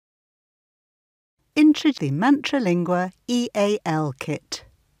Introduce the Mantra Lingua EAL Kit.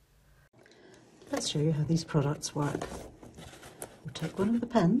 Let's show you how these products work. We'll take one of the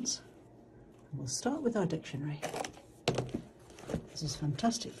pens and we'll start with our dictionary. This is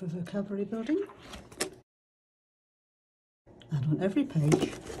fantastic for vocabulary building. And on every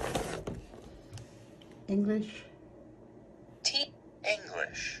page, English.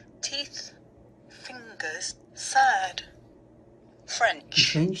 English. Teeth. Fingers. Sad. French. You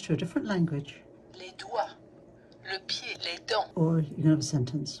change to a different language. Les doigts. Le pied. Les dents. Or you can have a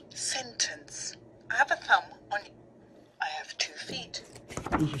sentence. Sentence. I have a thumb on it. I have 2 feet.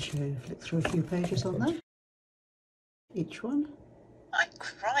 You just flick through a few pages on that. Each one. I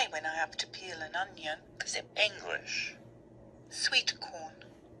cry when I have to peel an onion because it's English. Sweet corn.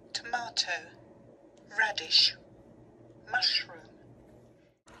 Tomato. Radish. Mushroom.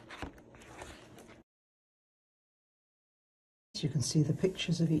 You can see the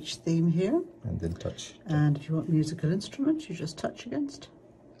pictures of each theme here. And then touch. And if you want musical instruments, you just touch against.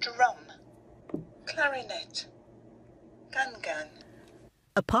 Drum. Clarinet. Gun.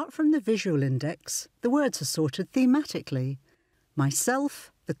 Apart from the visual index, the words are sorted thematically.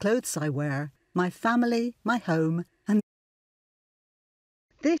 Myself, the clothes I wear, my family, my home, and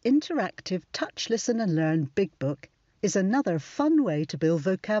this interactive touch, listen and learn big book is another fun way to build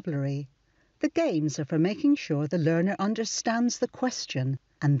vocabulary. The games are for making sure the learner understands the question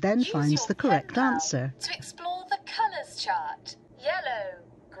and then finds the correct answer. To explore the colours chart. Yellow,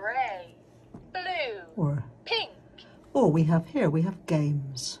 grey, blue, Or pink. we have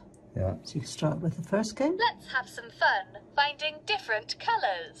games. Yeah. So you start with the first game. Let's have some fun finding different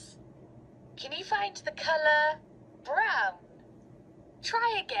colours. Can you find the colour brown?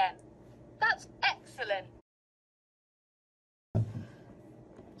 Try again. That's excellent.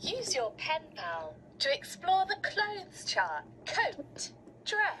 Use your pen pal to explore the clothes chart. Coat,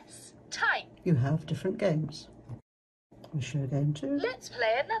 dress, type. You have different games. We'll show game 2. Let's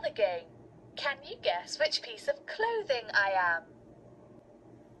play another game. Can you guess which piece of clothing I am?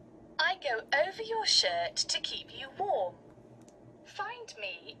 I go over your shirt to keep you warm. Find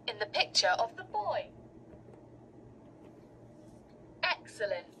me in the picture of the boy.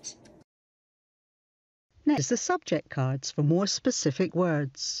 Excellent. Next is the subject cards for more specific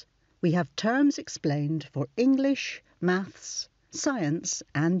words. We have terms explained for English, maths, science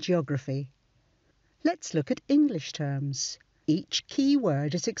and geography. Let's look at English terms. Each key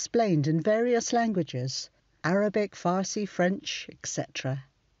word is explained in various languages: Arabic, Farsi, French, etc.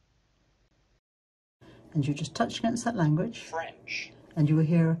 And you just touch against that language. French. And you will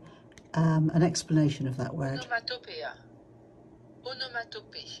hear an explanation of that word. Onomatopéa.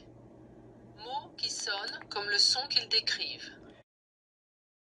 Onomatopée. Mots qui sonnent comme le son qu'ils décrivent.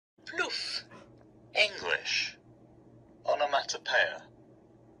 Plouf. English. Onomatopoeia.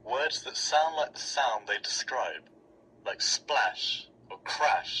 Words that sound like the sound they describe, like splash, or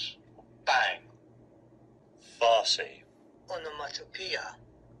crash, or bang. Farsi. Onomatopoeia.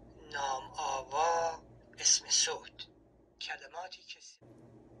 نام آوا اسم صوت کلماتی که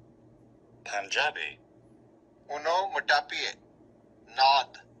Punjabi. Onomatopoeia.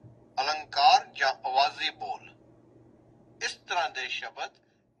 नाद अलंकार या आवाज़ी बोल इस तरह दे शब्द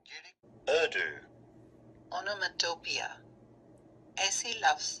Urdu. Onomatopoeia. ऐसे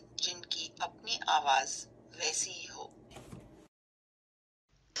लफ्ज़ जिनकी अपनी आवाज़ वैसी ही हो.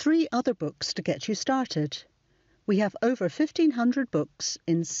 3 other books to get you started. We have over 1,500 books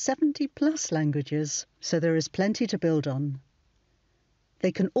in 70 plus languages, so there is plenty to build on.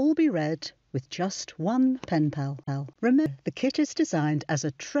 They can all be read with just one pen pal. Remember, the kit is designed as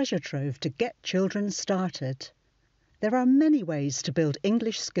a treasure trove to get children started. There are many ways to build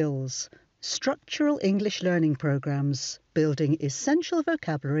English skills: structural English learning programs, building essential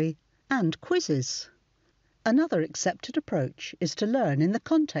vocabulary, and quizzes. Another accepted approach is to learn in the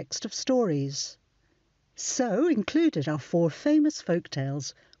context of stories. So included are 4 famous folk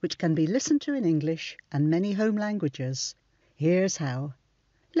tales which can be listened to in English and many home languages. Here's how.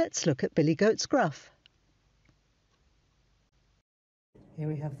 Let's look at Billy Goat's Gruff. Here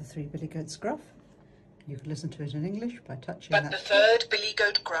we have the 3 Billy Goat's Gruff. You can listen to it in English by touching that. But the 3rd Billy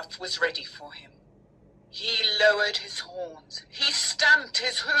Goat Gruff was ready for him. He lowered his horns, he stamped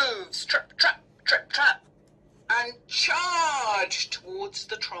his hooves, trap, trap, trap, trap, and charged towards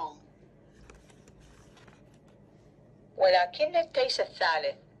the troll. ولكن التيس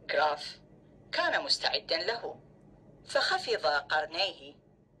الثالث جراف كان مستعدا له فخفض قرنيه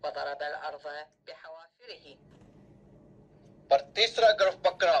وضرب الأرض بحوافره. पर तीसरा गिरफ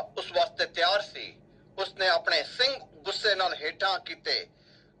बकरा उस वास्ते तैयार सी उसने अपने सिंग गुस्से नाल हेठां कीते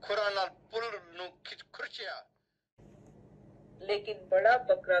खुरा नाल पुल नु खुरचिया लेकिन बड़ा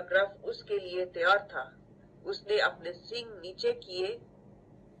बकरा ग्रफ उसके लिए तैयार था। उसने अपने सींग नीचे किए.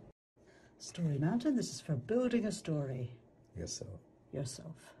 Story Mountain, this is for building a story.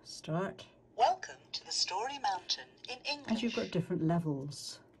 Yourself. Start. Welcome to the Story Mountain in English. And you've got different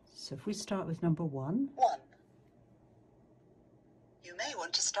levels. So if we start with number 1. 1. You may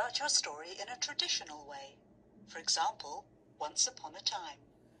want to start your story in a traditional way. For example, once upon a time.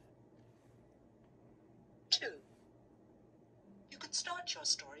 2. You could start your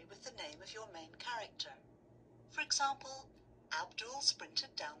story with the name of your main character. For example, Abdul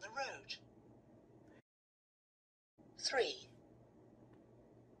sprinted down the road. 3.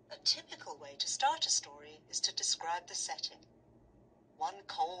 A typical way to start a story is to describe the setting. One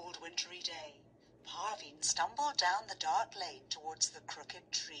cold, wintry day, Parveen stumbled down the dark lane towards the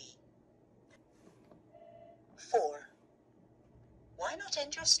crooked tree. 4. Why not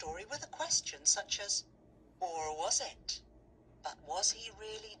end your story with a question such as, or was it? But was he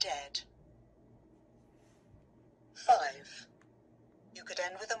really dead? 5. You could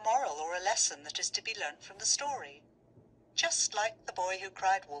end with a moral or a lesson that is to be learnt from the story. Just like the boy who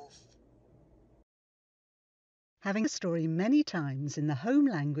cried wolf. Having a story many times in the home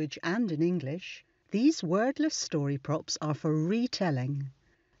language and in English, these wordless story props are for retelling.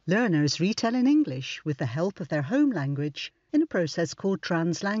 Learners retell in English with the help of their home language in a process called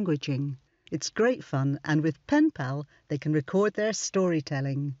translanguaging. It's great fun, and with PenPal they can record their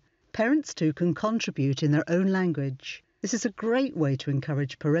storytelling. Parents too can contribute in their own language. This is a great way to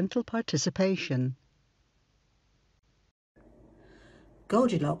encourage parental participation.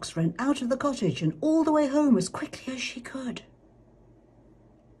 Goldilocks ran out of the cottage and all the way home as quickly as she could.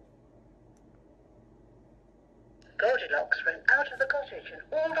 Goldilocks ran out of the cottage and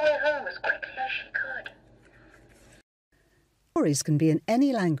all the way home as quickly as she could. Stories can be in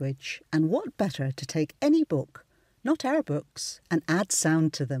any language, and what better to take any book, not our books, and add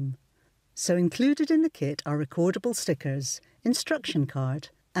sound to them. So included in the kit are recordable stickers, instruction card,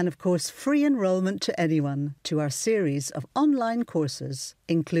 and of course free enrolment to anyone to our series of online courses,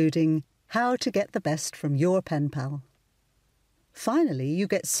 including How to Get the Best from Your Pen Pal. Finally, you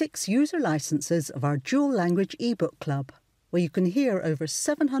get 6 user licenses of our dual language ebook club, where you can hear over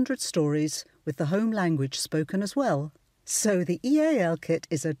 700 stories with the home language spoken as well. So the EAL kit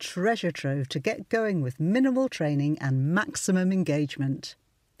is a treasure trove to get going with minimal training and maximum engagement.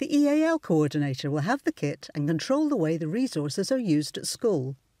 The EAL coordinator will have the kit and control the way the resources are used at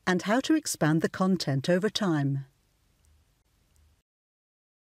school and how to expand the content over time.